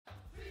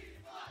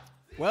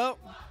Well,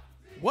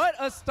 what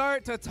a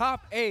start to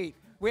top 8.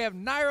 We have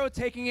Nairo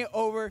taking it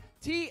over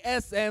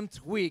TSM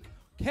Tweak.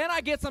 Can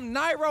I get some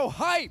Nairo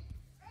hype?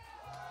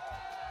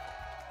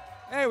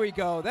 There we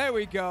go. There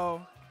we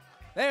go.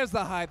 There's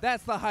the hype.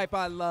 That's the hype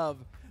I love.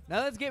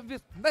 Now let's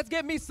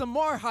get me some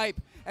more hype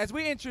as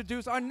we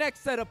introduce our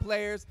next set of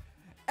players,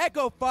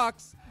 Echo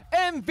Fox,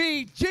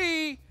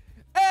 MVG,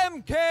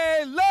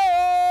 MkLeo!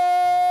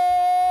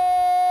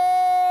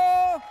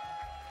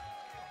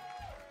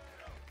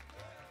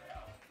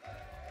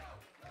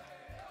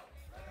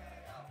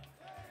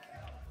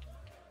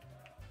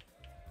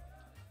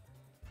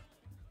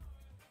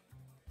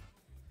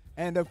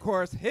 And of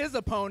course, his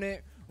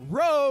opponent,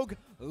 Rogue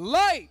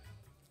Light.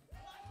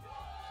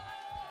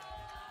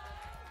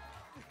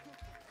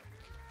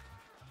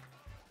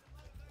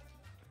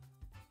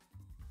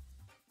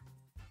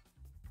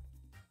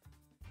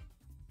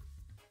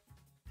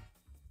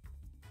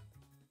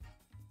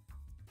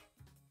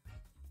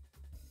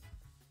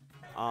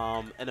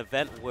 An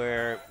event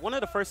where, one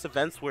of the first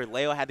events where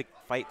Leo had to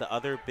fight the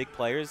other big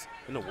players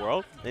in the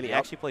world, and he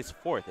actually placed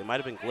 4th. It might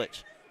have been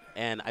Glitch.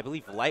 And I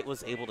believe Light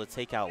was able to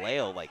take out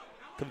Leo, like,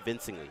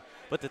 convincingly.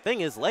 But the thing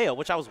is, Leo,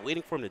 which I was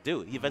waiting for him to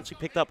do, he eventually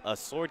picked up a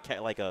sword,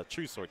 like a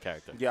true sword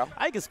character. Yeah.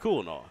 I think it's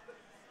cool and all.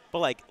 But,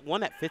 like,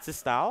 one that fits his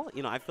style,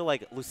 you know, I feel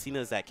like Lucina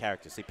is that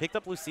character. So he picked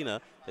up Lucina,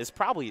 is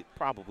probably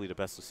the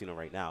best Lucina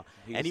right now.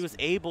 And he was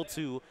able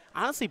to,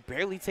 honestly,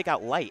 barely take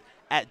out Light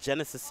at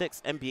Genesis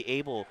 6 and be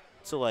able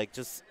to, like,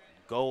 just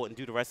go and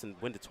do the rest and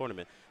win the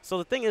tournament. So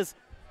the thing is,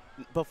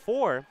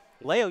 before,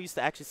 Leo used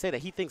to actually say that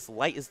he thinks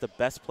Light is the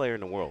best player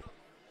in the world.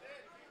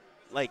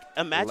 Like,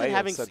 imagine Leo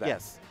having, said that.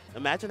 Yes,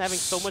 imagine having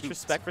so much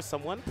respect for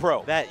someone.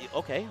 Bro. That,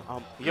 okay.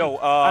 Yo,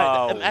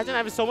 imagine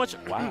having so much.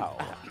 Wow.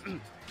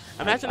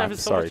 Imagine having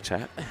so much. Sorry,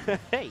 chat.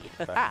 Hey.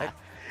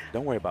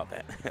 Don't worry about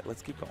that.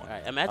 Let's keep going. All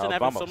right, imagine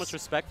having so much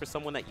respect for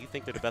someone that you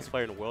think they're the best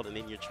player in the world, and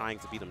then you're trying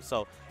to beat them.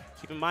 So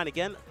keep in mind,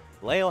 again,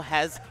 Leo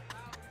has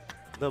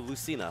the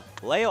Lucina.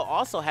 Leo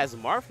also has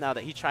Marth now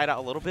that he tried out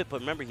a little bit, but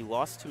remember, he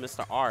lost to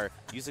Mr. R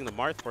using the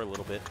Marth for a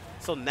little bit.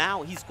 So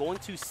now he's going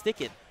to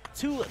stick it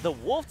to the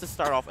Wolf to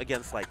start off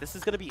against Light. This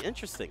is going to be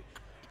interesting.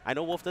 I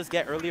know Wolf does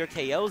get earlier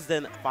KOs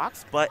than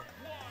Fox, but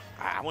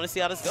I want to see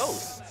how this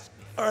goes.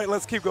 All right,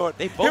 let's keep going.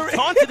 They both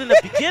taunted in the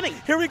beginning.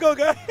 Here we go,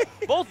 guys.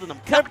 Both of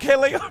them.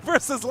 MkLeo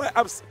versus Light.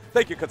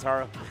 Thank you,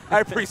 Katara. I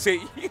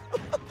appreciate you.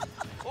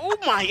 Oh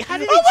my, how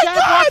did he jab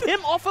block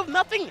him off of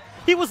nothing?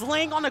 He was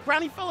laying on the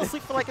ground. He fell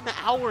asleep for like an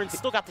hour and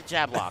still got the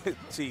jab block.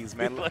 Jeez,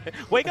 man.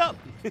 Wake up.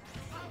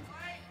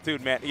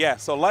 Dude, man. Yeah,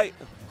 so Light,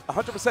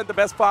 100% the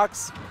best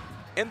Fox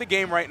in the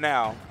game right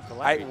now.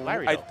 Larry,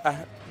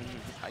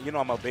 you know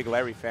I'm a big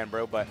Larry fan,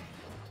 bro, but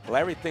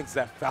Larry thinks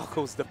that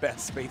Falco's the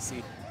best,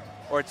 Spacey.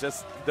 Or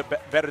just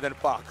better than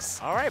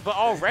Fox. All right, but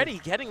already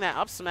getting that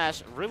up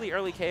smash, really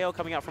early KO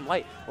coming out from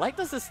Light. Light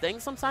does this thing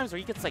sometimes where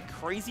he gets like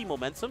crazy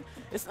momentum.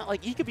 It's not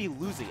like he could be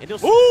losing. And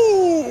he'll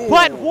Ooh!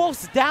 But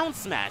Wolf's down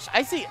smash.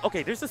 I see,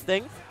 okay, there's this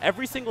thing.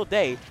 Every single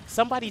day,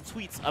 somebody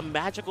tweets a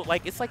magical,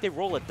 like it's like they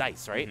roll a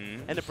dice, right?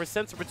 And the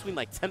percents are between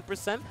like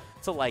 10%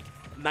 to like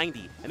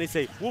 90. And they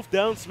say, Wolf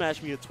down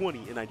smashed me at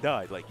 20 and I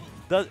died. Like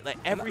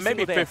every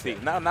single day. Maybe 50.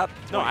 Not 20.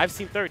 No, I've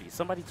seen 30.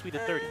 Somebody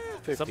tweeted 30.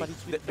 50. Somebody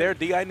tweeted 30. Their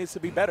DI needs to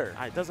be better.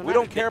 It doesn't we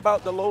matter. don't care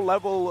about the low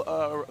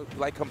level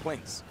like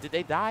complaints. Did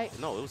they die?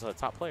 No, it was a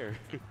top player.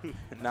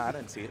 Nah, I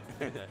didn't see it.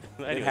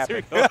 Anyways, here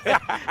we go. All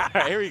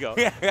right, here we go.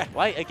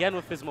 Light again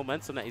with his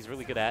momentum that he's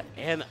really good at,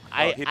 and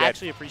I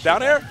actually appreciate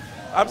down that. air.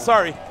 I'm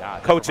sorry,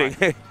 God, coaching.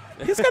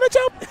 He's gonna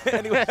jump.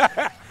 Anyway.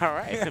 All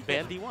right,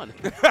 ban D1.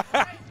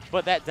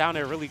 But that down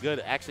air really good.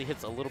 Actually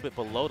hits a little bit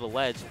below the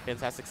ledge.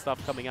 Fantastic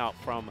stuff coming out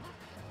from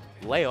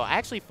Leo. I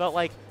actually felt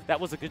like that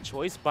was a good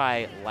choice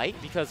by Light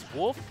because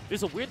Wolf,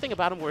 there's a weird thing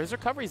about him where his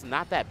recovery is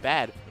not that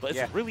bad, but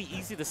it's really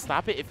easy to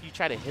stop it if you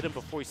try to hit him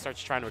before he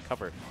starts trying to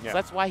recover. So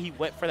that's why he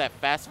went for that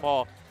fast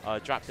fall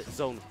drop hit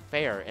zone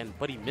fair,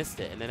 but he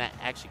missed it, and then that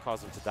actually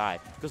caused him to die.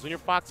 Because when you're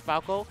Fox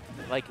Falco,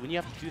 like when you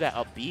have to do that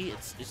up B,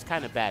 it's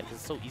kind of bad because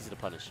it's so easy to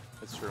punish.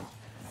 It's true.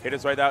 It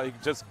is right now.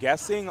 Just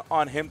guessing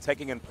on him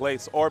taking in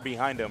place or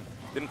behind him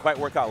didn't quite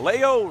work out.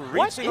 Leo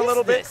reaching a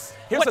little bit.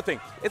 Here's the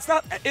thing. It's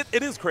not.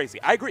 It is crazy.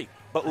 I agree.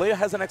 But Leo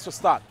has an extra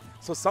stock.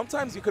 So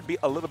sometimes you could be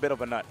a little bit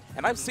of a nut.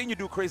 And I've seen you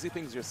do crazy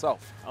things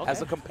yourself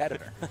as a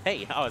competitor.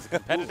 Hey, I was a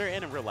competitor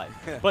and in real life.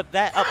 But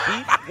that up B,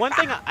 one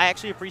thing I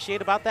actually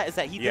appreciate about that is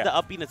that he did the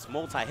up B and it's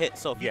multi-hit.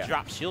 So if you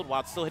drop shield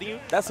while it's still hitting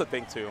you. That's the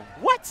thing, too.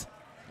 What?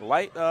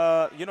 Light,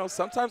 you know,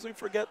 sometimes we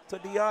forget to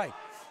DI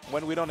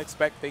when we don't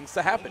expect things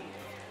to happen.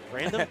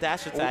 Random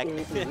dash attack.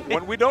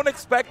 When we don't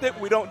expect it,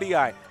 we don't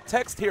DI.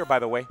 Text here, by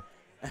the way.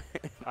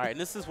 All right, and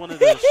this is one of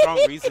the strong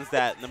reasons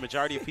that the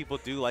majority of people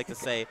do like to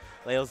say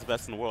Leo's the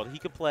best in the world. He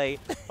could play,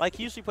 like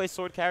he usually plays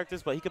sword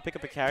characters, but he could pick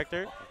up a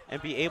character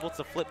and be able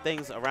to flip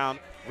things around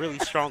really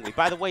strongly.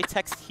 By the way,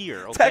 text here,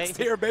 okay? Text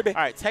here, baby.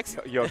 All right, text.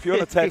 Yo, if you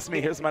want to text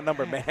me, here's my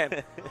number,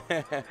 man.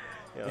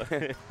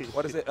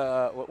 What is it?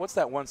 What's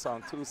that one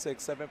song?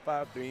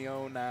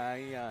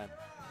 2675309.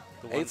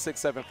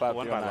 8675309. The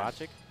one by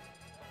Logic?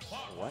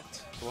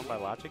 What? The one by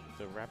Logic,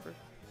 the rapper?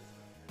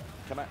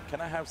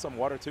 Can I have some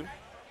water too?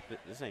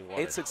 This ain't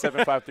water.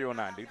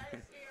 8675309, dude. All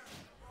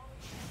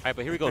right,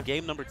 but here we go.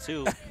 Game number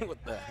 2.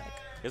 What the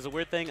heck? There's a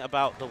weird thing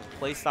about the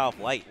play style of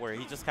Light where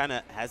he just kind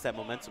of has that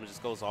momentum and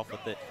just goes off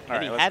with it. All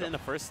and right, he had it in the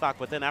first stock,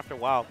 but then after a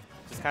while,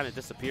 just kind of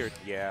disappeared.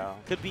 Yeah.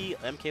 Could be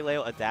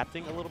MkLeo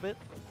adapting a little bit.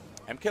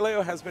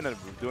 MkLeo has been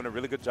doing a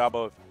really good job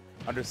of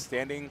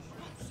understanding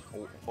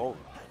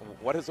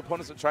what his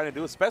opponents are trying to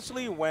do,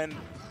 especially when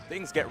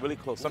things get really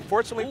close.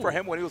 Unfortunately for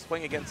him, when he was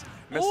playing against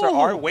Mr.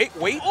 R, wait.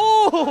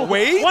 Oh,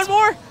 wait. One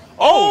more.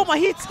 Oh, my,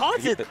 he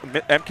taunted.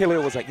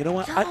 MkLeo was like, you know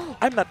what?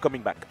 I'm not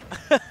coming back.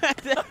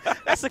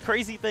 That's the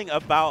crazy thing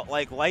about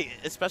like Light,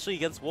 especially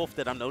against Wolf,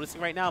 that I'm noticing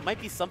right now. It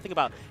might be something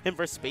about him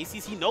versus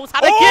Spaceys. He knows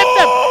how to gift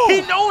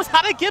them. He knows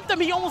how to gift them.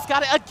 He almost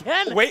got it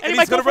again. Wait, and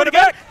he's going to run it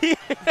back.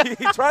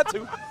 He tried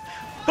to.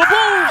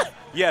 Boom!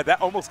 Yeah,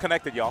 that almost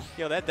connected, y'all.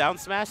 Yo, that down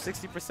smash,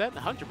 60%,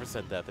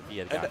 100% death if he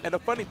had gotten it. And the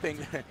funny thing,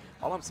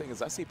 all I'm saying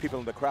is I see people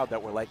in the crowd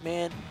that were like,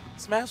 man,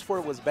 Smash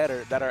 4 was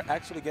better, that are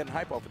actually getting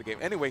hype off of the game.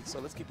 Anyway, so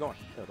let's keep going.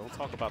 Yo, don't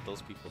talk about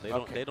those people. They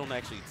Okay. don't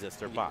actually exist.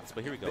 They're bots,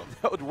 but here we go.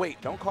 Wait,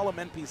 don't call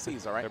them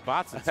NPCs, all right? They're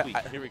bots and sweet.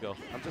 Here we go.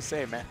 I'm just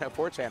saying, man,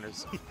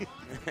 4chaners.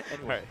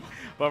 Anyway. Right.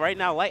 But right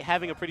now, Light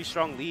having a pretty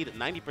strong lead,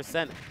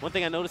 90%. One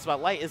thing I noticed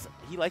about Light is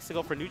he likes to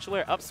go for neutral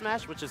air up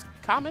smash, which is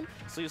common.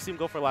 So you'll see him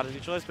go for a lot of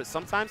neutral airs, but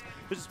sometimes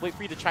he'll just wait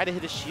for you to try to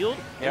hit a shield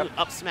and he'll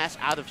up smash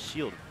out of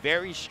shield.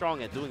 Very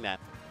strong at doing that.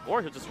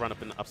 Or he'll just run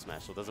up in the up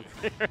smash, so it doesn't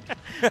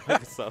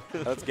matter. So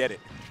Let's get it.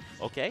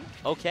 Okay.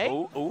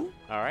 Ooh. All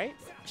right.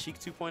 Sheik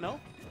 2.0.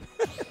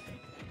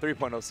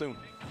 3.0 soon.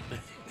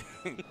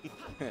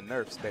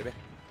 Nerfs, baby.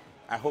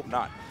 I hope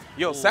not.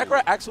 Yo,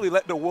 Sakura actually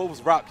let the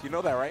Wolves rock. You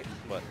know that, right?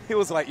 What? He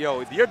was like,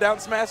 yo, your down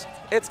smash,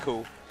 it's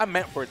cool. I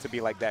meant for it to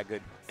be like that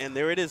good. And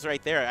there it is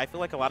right there. I feel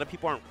like a lot of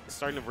people aren't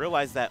starting to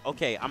realize that,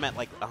 okay, I'm at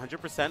like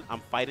 100%.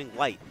 I'm fighting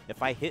Light.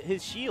 If I hit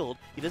his shield,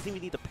 he doesn't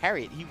even need to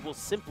parry it. He will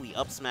simply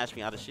up smash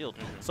me out of shield.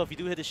 So if you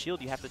do hit his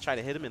shield, you have to try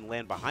to hit him and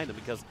land behind him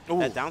because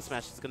that down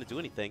smash is going to do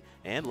anything.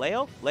 And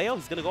Leo,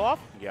 he's going to go off.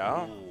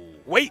 Yeah. Ooh.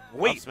 Wait.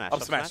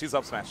 Up smash. He's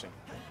up smashing.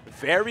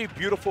 Very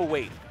beautiful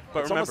wait.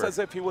 But it's remember, almost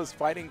as if he was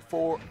fighting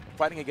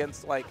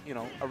against, like, you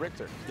know, a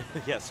Richter.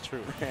 yes,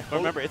 true. But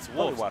remember, it's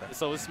Wolf.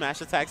 So his smash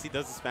attacks, he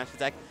does the smash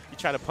attack. You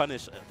try to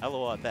punish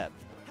LOL at that.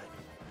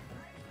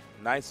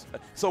 Nice.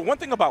 So one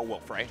thing about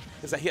Wolf, right,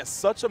 is that he has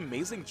such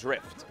amazing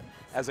drift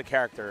as a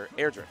character,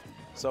 air drift.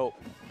 So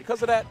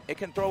because of that, it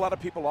can throw a lot of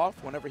people off.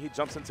 Whenever he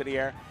jumps into the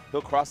air,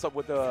 he'll cross up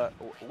with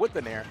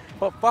the nair.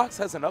 But Fox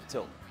has an up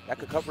tilt that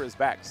could cover his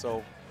back.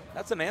 So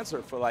that's an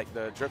answer for like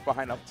the drift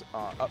behind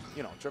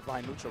drift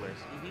behind neutral airs.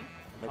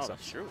 Oh,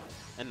 that's true.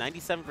 And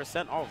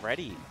 97%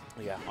 already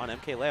on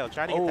MkLeo.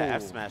 Trying to get that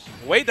F smash.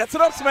 Wait, that's an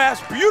up smash.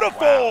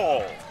 Beautiful.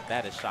 Wow.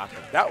 That is shocking.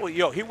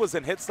 He was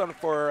in hit stun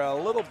for a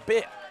little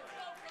bit.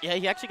 Yeah,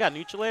 he actually got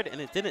neutral aired,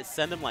 and it didn't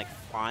send him like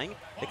flying.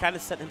 It kind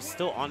of sent him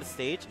still on the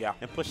stage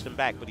and pushed him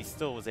back, but he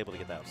still was able to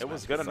get that. It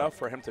was good enough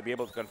for him to be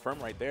able to confirm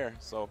right there.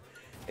 So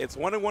it's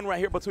 1-1 right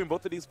here between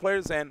both of these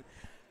players, and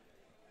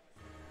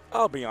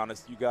I'll be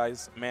honest, you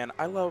guys, man,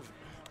 I love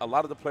a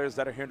lot of the players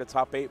that are here in the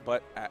top 8,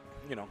 but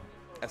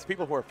as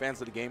people who are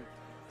fans of the game,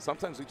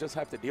 sometimes we just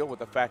have to deal with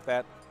the fact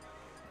that,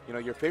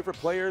 your favorite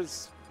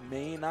players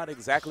may not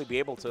exactly be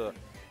able to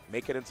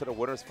make it into the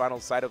winner's final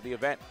side of the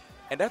event.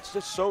 And that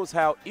just shows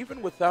how,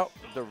 even without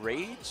the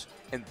rage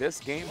in this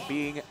game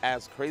being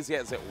as crazy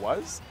as it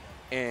was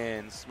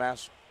in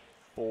Smash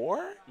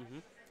 4,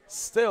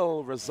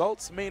 still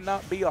results may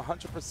not be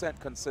 100%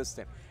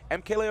 consistent.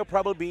 MkLeo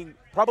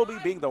probably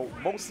being the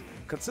most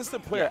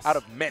consistent player out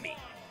of many,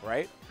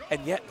 right?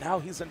 And yet now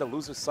he's in the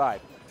loser's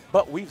side.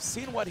 But we've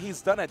seen what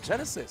he's done at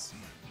Genesis.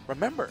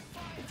 Remember,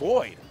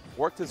 Void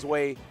worked his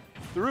way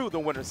through the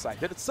winner's side,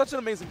 did such an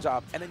amazing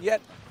job, and then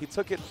yet he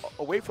took it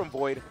away from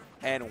Void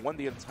and won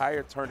the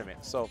entire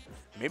tournament. So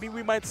maybe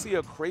we might see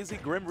a crazy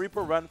Grim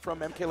Reaper run from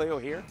MkLeo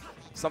here,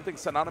 something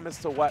synonymous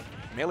to what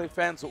Melee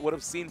fans would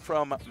have seen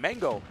from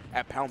Mango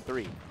at Pound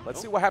 3. Let's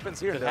see what happens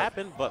here in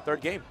the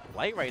third game.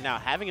 Light right now,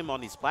 having him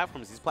on these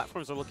platforms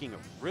are looking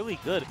really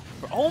good.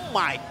 Oh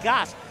my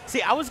gosh.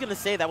 See, I was going to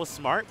say that was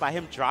smart by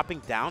him dropping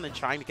down and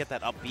trying to get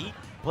that up B,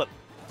 but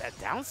that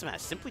down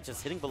smash simply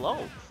just hitting below.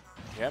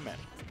 Yeah, man.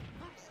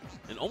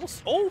 And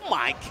almost, oh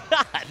my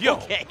God. Yo.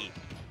 Okay.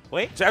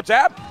 Wait. Jab,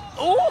 jab.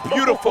 Oh,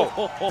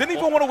 beautiful. Didn't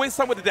even want to waste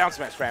time with the down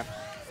smash, fam.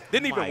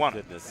 Didn't even want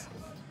it. Goodness.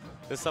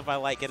 This stuff I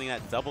like, getting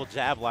that double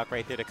jab block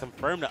right there to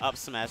confirm the up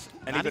smash.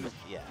 And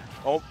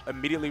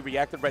immediately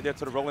reacted right there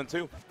to the roll-in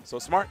too. So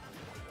smart.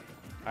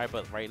 All right,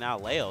 but right now,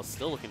 Leo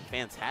still looking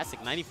fantastic.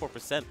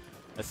 94%.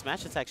 A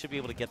smash attack should be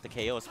able to get the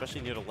KO,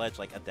 especially near the ledge,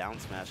 like a down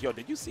smash. Yo,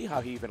 did you see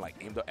how he even like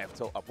aimed the F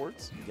tilt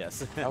upwards?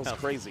 Yes. That was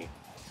crazy.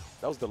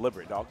 That was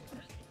deliberate, dog.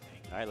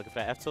 All right, looking for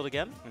F tilt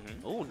again.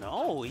 Oh,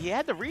 no. He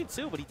had the read,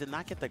 too, but he did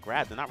not get the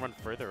grab. Did not run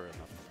further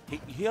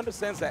enough. He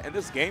understands that in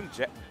this game,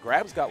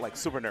 grabs got like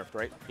super nerfed,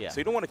 right? Yeah. So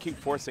you don't want to keep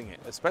forcing it,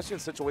 especially in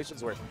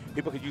situations where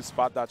people could use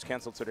spot dodge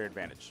cancel to their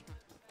advantage.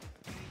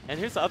 And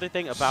here's the other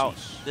thing about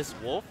this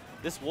Wolf.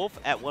 This Wolf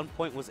at one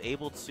point was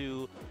able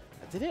to,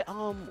 did it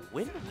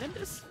win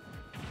Nimbus?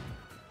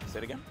 Say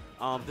it again.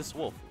 This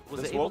wolf.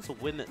 Was This it able wolf? to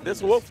win?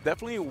 This wolf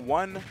definitely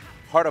won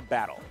Heart of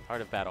Battle.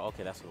 Heart of Battle.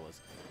 Okay, that's what it was.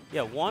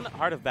 Yeah, one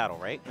Heart of Battle,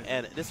 right?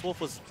 And this wolf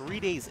was 3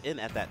 days in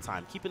at that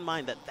time. Keep in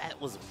mind that that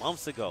was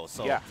months ago.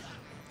 So Yeah.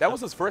 That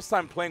was his first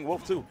time playing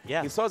wolf, too.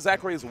 Yeah. He saw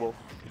Zachary's wolf.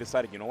 He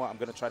decided, you know what, I'm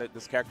going to try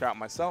this character out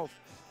myself.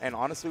 And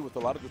honestly, with a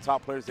lot of the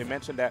top players, they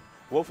mentioned that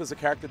wolf is a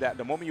character that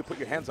the moment you put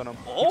your hands on him,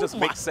 he just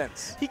makes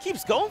sense. He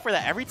keeps going for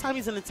that. Every time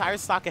he's an entire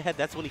stock ahead,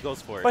 that's when he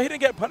goes for it. But he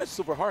didn't get punished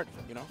super hard,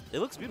 you know? It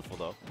looks beautiful,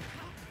 though.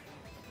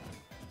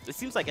 It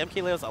seems like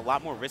MkLeo is a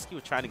lot more risky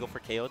with trying to go for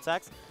KO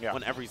attacks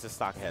whenever he's a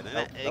stock ahead.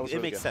 And it really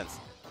makes good. sense.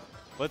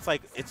 But it's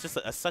like, it's just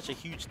such a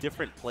huge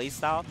different play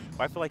style.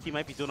 But I feel like he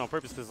might be doing it on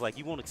purpose because, like,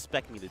 you won't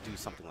expect me to do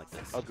something like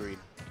this. Agreed.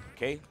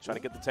 Okay, trying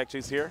to get the tech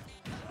chase here.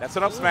 That's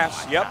an up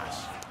smash. Yep.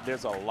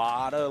 There's a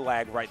lot of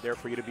lag right there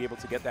for you to be able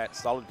to get that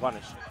solid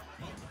punish.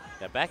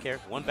 That back air,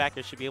 one back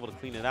air should be able to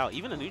clean it out.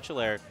 Even a neutral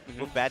air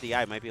with bad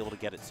DI might be able to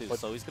get it too. But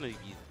so he's going to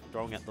be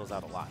throwing those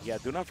out a lot. Yeah,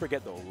 do not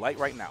forget though, Light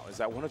right now is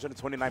at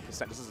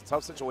 129%. This is a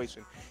tough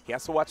situation. He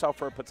has to watch out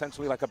for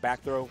potentially like a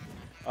back throw,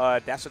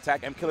 dash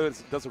attack.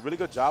 MkLeo does a really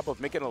good job of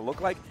making it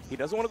look like he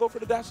doesn't want to go for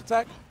the dash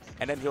attack,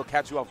 and then he'll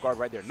catch you off guard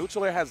right there.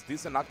 Neutral air has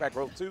decent knockback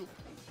rope too.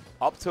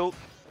 Up tilt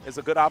is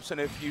a good option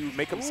if you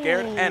make him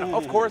scared. And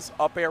of course,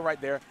 up air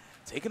right there,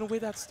 taking away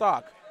that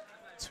stock.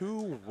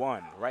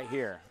 2-1 right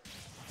here.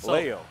 So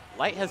Leo.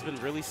 Light has been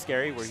really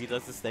scary where he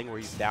does this thing where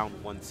he's down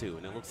 1-2,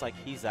 and it looks like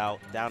he's out,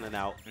 down and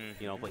out,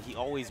 you know, but he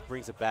always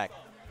brings it back.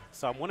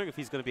 So I'm wondering if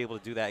he's going to be able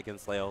to do that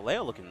against Leo.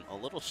 Leo looking a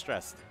little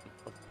stressed.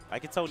 I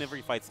can tell whenever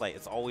he fights Light,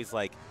 it's always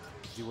like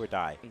do or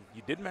die.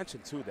 You did mention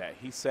too that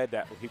he said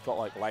that he felt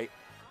like Light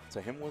to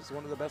him was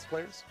one of the best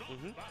players.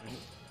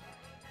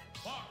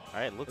 All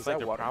right, it looks like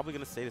they're probably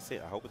going to stay the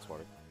same. I hope it's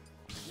water.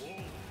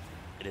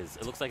 It is.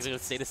 It looks like they're going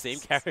to stay the same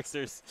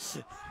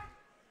characters.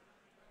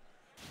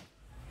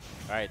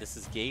 All right, this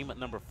is game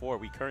number 4.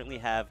 We currently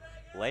have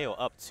Leo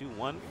up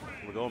 2-1.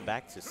 We're going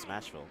back to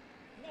Smashville.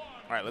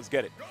 All right, let's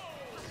get it.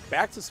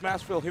 Back to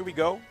Smashville. Here we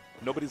go.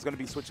 Nobody's going to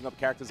be switching up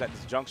characters at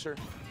this juncture.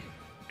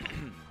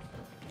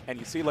 And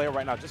you see Leo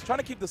right now just trying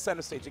to keep the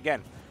center stage.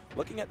 Again,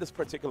 looking at this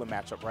particular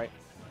matchup, right?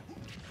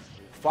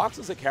 Fox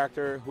is a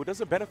character who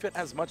doesn't benefit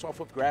as much off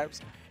of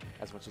grabs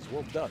as much as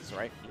Wolf does,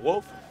 right?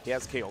 Wolf, he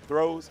has KO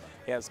throws.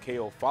 He has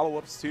KO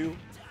follow-ups too.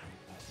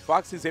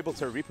 Fox is able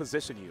to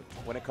reposition you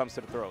when it comes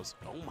to the throws.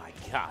 Oh my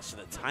gosh,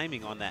 the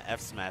timing on that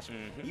F smash.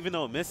 Even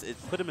though it missed, it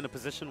put him in a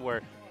position where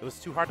it was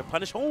too hard to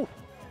punish. Oh!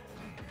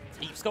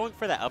 He keeps going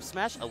for that up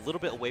smash a little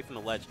bit away from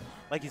the ledge.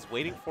 Like he's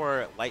waiting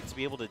for Light to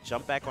be able to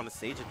jump back on the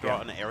stage and throw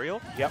out an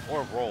aerial.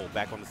 Or roll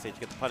back on the stage to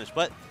get the punish.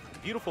 But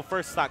beautiful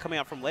first stock coming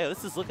out from Leo.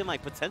 This is looking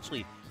like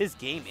potentially his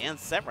game and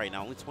set right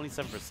now. Only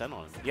 27%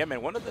 on him. Yeah,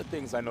 man. One of the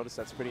things I noticed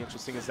that's pretty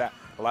interesting is that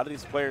a lot of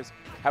these players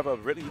have a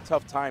really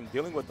tough time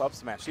dealing with up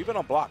smash, even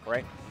on block,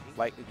 right?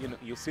 Like, you know,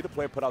 you'll see the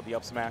player put out the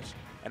up smash,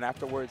 and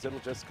afterwards it'll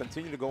just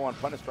continue to go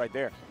unpunished right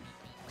there.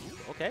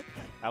 Okay.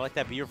 I like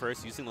that B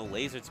reverse, using the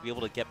laser to be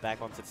able to get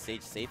back onto the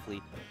stage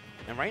safely.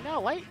 And right now,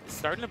 Light is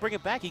starting to bring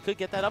it back. He could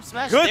get that up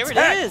smash. Good there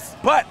tech, it is.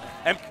 But,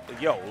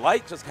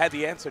 Light just had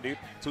the answer, dude.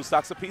 2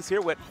 stocks apiece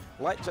here with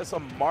Light just a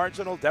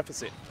marginal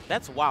deficit.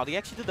 That's wild. He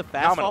actually did the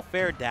fastball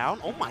fair down.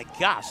 Oh my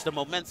gosh, the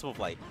momentum of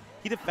Light.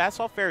 He did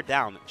fastball fair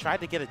down,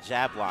 tried to get a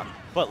jab block,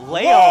 but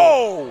Leo,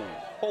 whoa!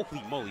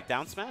 Holy moly,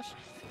 down smash?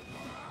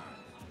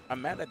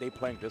 I'm mad that they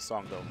playing this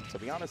song, though. To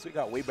be honest, we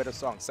got way better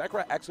songs.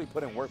 Sakura actually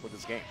put in work with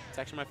this game. It's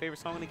actually my favorite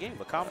song in the game,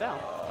 but calm down.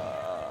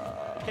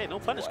 Okay, no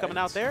punish coming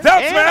out there.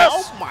 Down smash!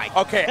 Oh my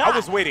Okay, God. I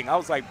was waiting. I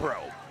was like, bro.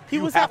 He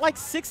was at like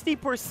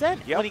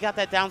 60% when he got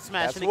that down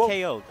smash and it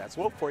KO'd. That's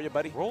Wolf for you,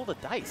 buddy. Roll the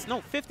dice.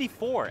 No,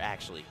 54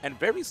 actually. And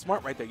very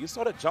smart right there. You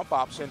saw the jump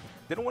option.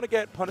 Didn't want to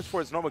get punished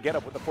for his normal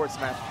getup with the forward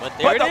smash. But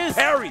there it is.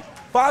 The parry.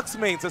 Fox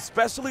mains,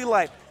 especially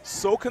Light,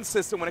 so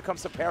consistent when it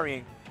comes to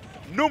parrying.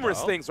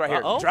 Numerous things right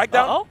here. Drag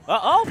down.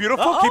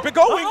 Beautiful. Keep it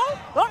going.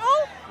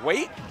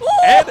 Wait.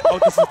 And,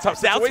 this is a tough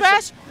situation.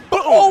 Down smash?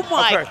 Boom. Oh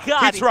my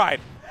God. He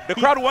tried. The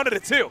crowd wanted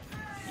it too.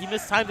 He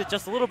mistimed it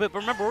just a little bit, but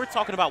remember, we're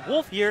talking about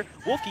Wolf here.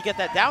 Wolf can get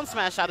that down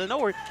smash out of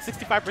nowhere.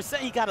 65%.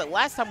 He got it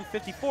last time with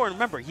 54, and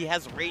remember, he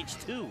has rage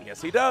too. Yes,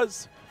 he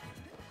does.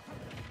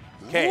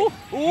 Okay.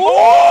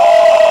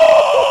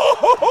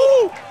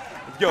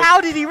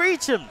 How did he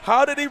reach him?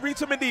 How did he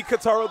reach him indeed,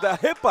 Kataro? The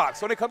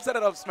hitbox, when it comes to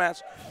that up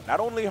smash,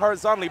 not only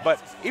horizontally,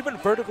 but even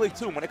vertically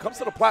too. When it comes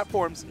to the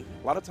platforms,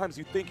 a lot of times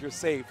you think you're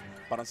safe,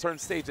 but on certain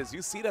stages,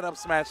 you see that up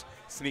smash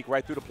sneak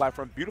right through the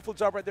platform. Beautiful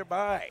job right there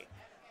by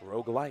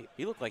Rogue Light.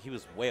 He looked like he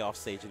was way off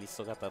stage, and he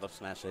still got that up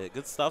smash hit.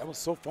 Good stuff. That was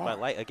so far. By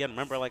Light. Again,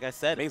 remember, like I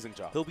said, amazing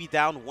job. He'll be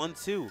down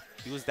 1-2.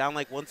 He was down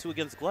like 1-2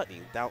 against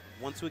Gluttony, down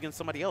 1-2 against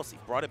somebody else. He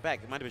brought it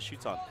back. It might have been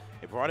Shuton.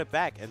 He brought it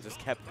back and just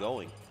kept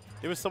going.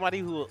 There was somebody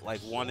who like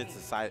wanted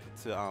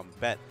to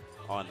bet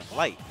on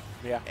Light.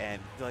 Yeah.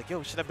 And they're like,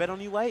 yo, should I bet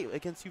on you, Light,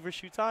 against you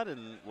versus Shuton?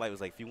 And Light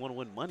was like, if you want to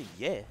win money,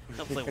 yeah.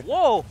 I was like,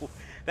 whoa,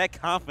 that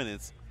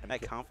confidence.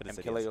 That confidence.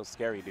 MkLeo's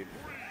scary, dude.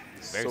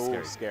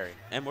 Very scary.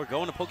 And we're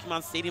going to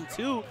Pokemon Stadium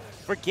 2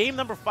 for game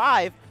number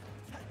 5.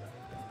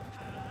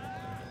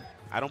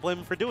 I don't blame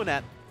him for doing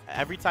that.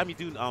 every time you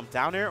do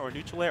down air or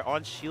neutral air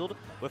on shield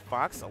with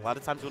Fox, a lot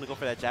of times when you go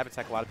for that jab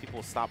attack, a lot of people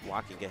will stop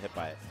blocking and get hit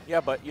by it.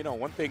 Yeah, but, you know,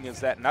 one thing is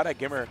that now that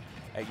Gimmer,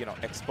 you know,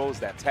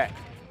 exposed that tech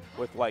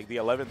with, like, the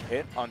 11th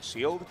hit on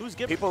shield,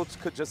 people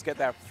could just get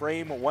that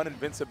frame 1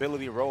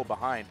 invincibility roll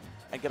behind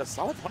and get a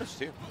solid punish,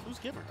 too. Who's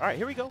Gimmer? All right,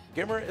 here we go.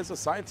 Gimmer is a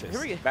scientist.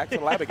 Here we go. Back to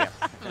the lab again.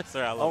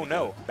 Sorry, oh,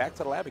 no. Back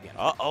to the lab again.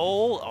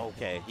 Uh-oh.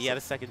 Okay. He had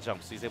a second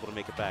jump, so he's able to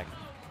make it back.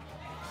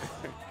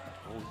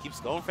 Oh, he keeps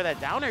going for that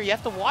down air. You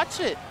have to watch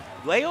it.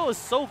 Leo is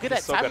so good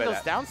at timing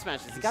those down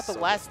smashes. He got the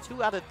last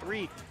 2 out of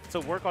 3 to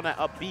work on that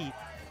up B,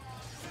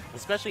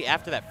 especially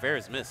after that fair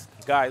is missed.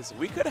 Guys,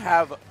 we could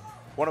have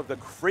one of the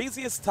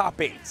craziest top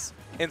 8s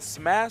in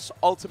Smash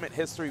Ultimate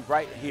history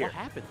right here. What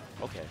happened?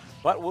 Okay.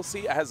 But we'll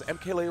see, as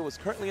MkLeo is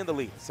currently in the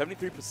lead,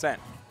 73%.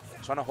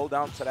 Trying to hold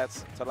down to that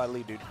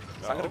lead, dude.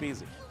 It's not going to be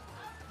easy.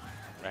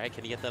 Right,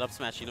 can he get that up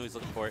smash? You know he's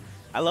looking for it.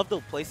 I love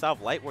the play style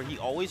of Light where he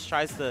always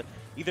tries to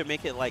either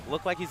make it like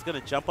look like he's going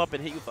to jump up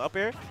and hit you with up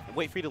air and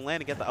wait for you to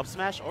land and get the up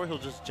smash, or he'll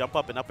just jump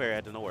up and up air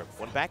out of nowhere.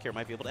 One back air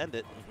might be able to end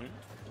it.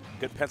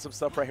 Good pensive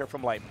stuff right here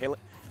from Light.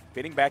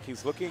 Fading back,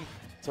 he's looking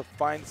to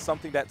find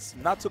something that's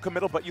not too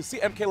committal, but you see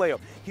MkLeo.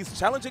 He's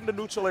challenging the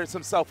neutral airs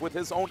himself with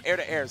his own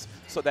air-to-airs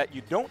so that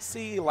you don't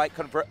see Light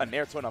convert a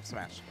nair to an up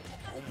smash.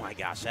 Oh my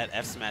gosh, that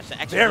F smash.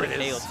 That actually there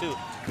hit it KO is. too.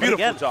 Beautiful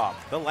again, job.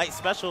 The Light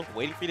special,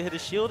 waiting for you to hit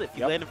his shield. If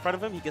you land in front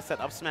of him, he gets that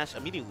up smash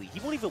immediately. He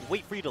won't even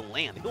wait for you to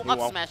land. He'll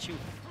up smash you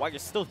while you're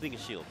still hitting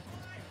his shield.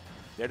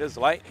 There it is,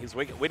 Light. He's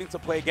waiting to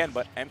play again,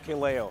 but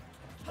MkLeo,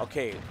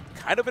 okay,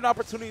 kind of an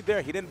opportunity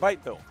there. He didn't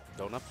bite, though.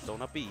 Don't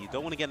up B. You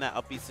don't want to get in that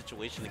up B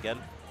situation again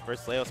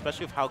versus Leo,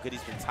 especially with how good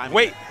he's been timing.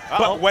 Wait,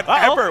 but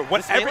whenever,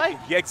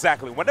 yeah,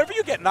 exactly. Whenever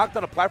you get knocked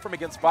on a platform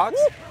against Fox,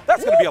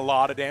 that's going to be a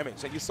lot of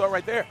damage. And you saw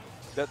right there,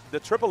 the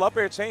triple up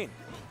air chain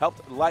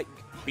helped Light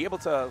be able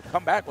to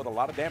come back with a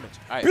lot of damage.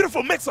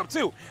 Beautiful mix-up,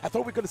 too. I thought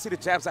we were going to see the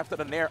jabs after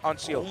the nair on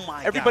shield. Oh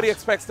my Everybody gosh.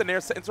 expects the nair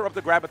to interrupt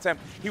the grab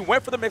attempt. He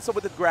went for the mix-up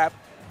with the grab,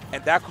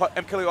 and that caught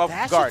MkLeo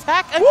off guard.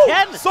 Dash attack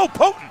again. Woo, so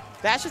potent.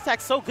 Dash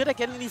attack's so good at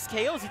getting these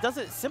KOs. He does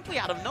it simply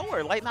out of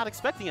nowhere. Light not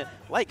expecting it.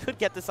 Light could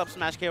get this up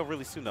smash KO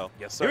really soon, though.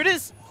 Yes, sir. Here it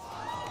is.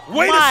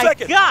 Wait a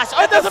second. My gosh.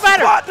 Oh, it doesn't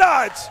matter. Spot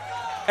dodge.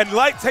 And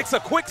Light takes a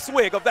quick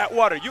swig of that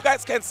water. You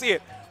guys can't see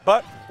it,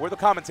 but we're the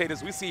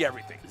commentators. We see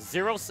everything.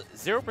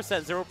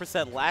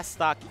 0% last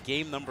stock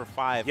game number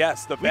 5.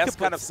 Yes, the best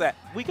kind of set.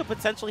 We could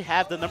potentially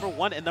have the number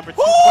 1 and number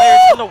 2 players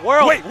in the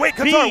world. Wait,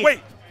 Qatar, wait.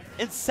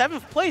 In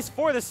 7th place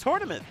for this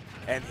tournament.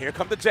 And here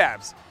come the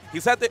jabs.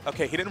 He's at the,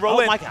 okay, he didn't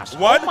roll in. Oh my gosh.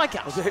 One. Oh my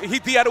gosh. He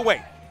DI'd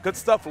away. Good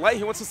stuff, Light.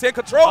 He wants to stay in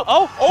control.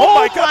 Oh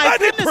my God,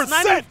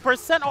 90%.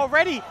 90%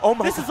 already. Oh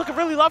my This is looking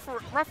really rough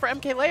for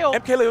MkLeo.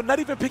 MkLeo not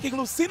even picking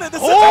Lucina in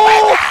this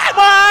situation.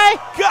 my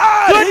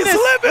God, goodness.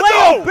 He's living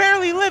Leo though.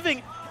 barely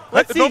living.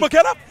 Let's see. No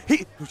get up.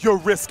 You're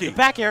risky. The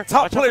back air.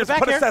 Top players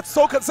punish that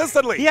so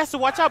consistently. He has to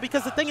watch out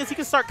because the thing is he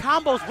can start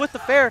combos with the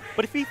fair,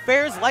 but if he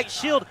fairs Light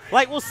shield,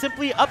 Light will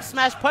simply up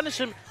smash punish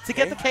him to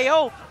get the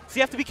KO. So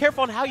you have to be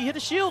careful on how you hit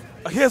a shield.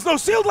 He has no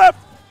shield left.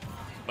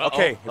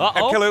 Okay,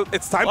 MkLeo,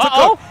 it's time to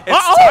cook.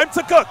 It's time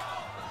to cook.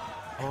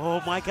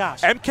 Oh my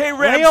gosh. MK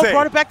Ramsey. Leo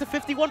brought it back to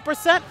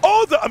 51%.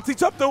 Oh, the umpty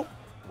jump though.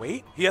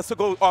 Wait, he has to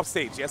go off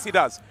stage. Yes, he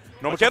does.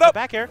 No, get up.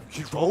 Back air.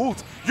 He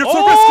rolled. You're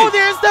so risky. Oh,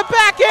 there's the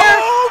back air.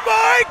 Oh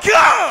my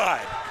God.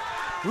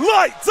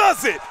 Light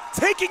does it.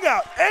 Taking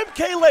out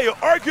MkLeo,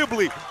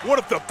 arguably one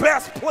of the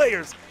best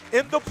players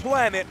in the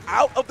planet,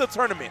 out of the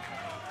tournament.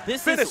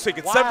 This finishing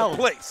is in 7th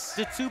place.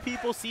 The 2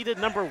 people seeded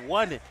number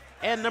 1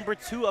 and number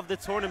 2 of the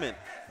tournament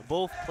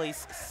both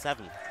placed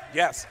 7th.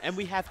 Yes. And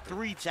we have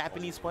 3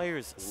 Japanese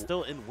players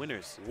still in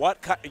winners.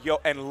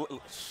 And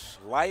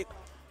Light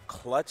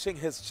clutching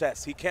his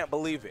chest. He can't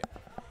believe it.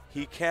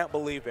 He can't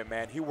believe it,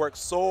 man. He worked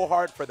so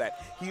hard for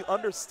that. He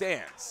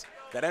understands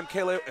that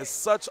MkLeo is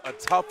such a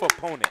tough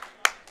opponent.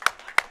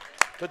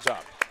 Good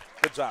job.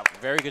 Good job.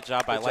 Very good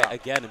job by Light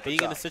again. And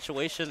being in a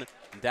situation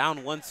down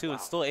 1-2 and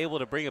still able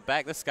to bring it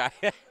back. This guy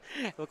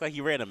looked like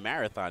he ran a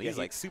marathon. He's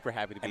like super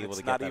happy to be able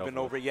to get that. It's not even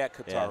over yet,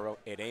 Kataro.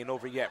 It ain't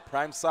over yet.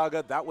 Prime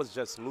Saga, that was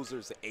just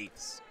losers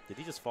 8ths. Did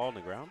he just fall on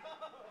the ground?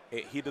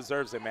 He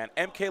deserves it, man.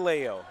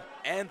 MkLeo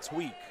and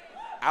Tweak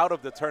out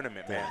of the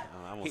tournament, man.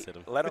 I almost hit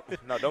him.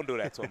 No, don't do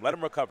that to him. Let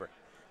him recover,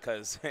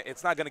 because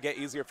it's not going to get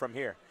easier from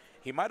here.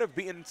 He might have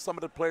beaten some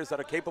of the players that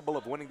are capable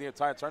of winning the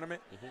entire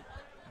tournament,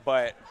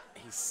 but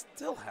he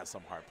still has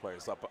some hard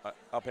players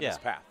up in his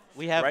path.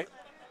 We have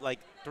like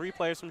 3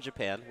 players from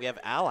Japan. We have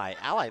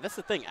Ally. That's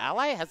the thing.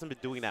 Ally hasn't been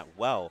doing that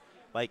well,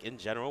 like in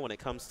general, when it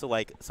comes to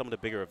like some of the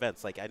bigger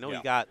events. Like I know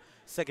he got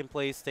 2nd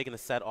place, taking a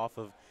set off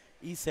of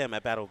Esam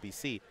at Battle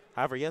BC.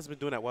 However, he hasn't been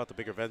doing that well at the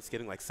bigger events,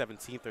 getting like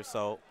 17th or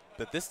so.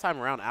 But this time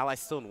around,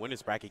 Ally's still in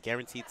winner's bracket,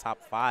 guaranteed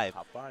top 5.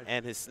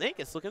 And his snake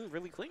is looking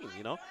really clean,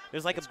 you know?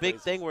 There's like a big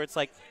thing where it's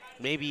like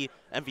maybe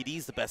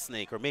MVD's the best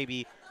snake or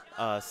maybe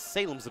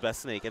Salem's the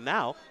best snake. And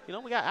now, you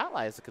know, we got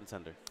Ally as a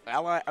contender.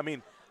 Ally, I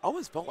mean, I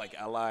always felt like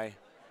Ally,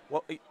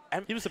 well,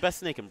 he was the best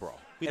snake in Brawl.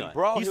 In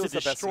Brawl, he used to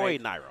destroy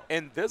Nairo.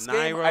 In this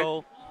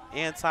Nairo, game,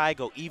 anti,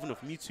 go even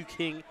with Mewtwo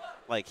King.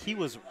 Like, he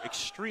was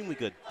extremely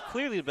good.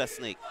 Clearly the best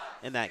Snake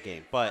in that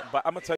game. But I'm going to tell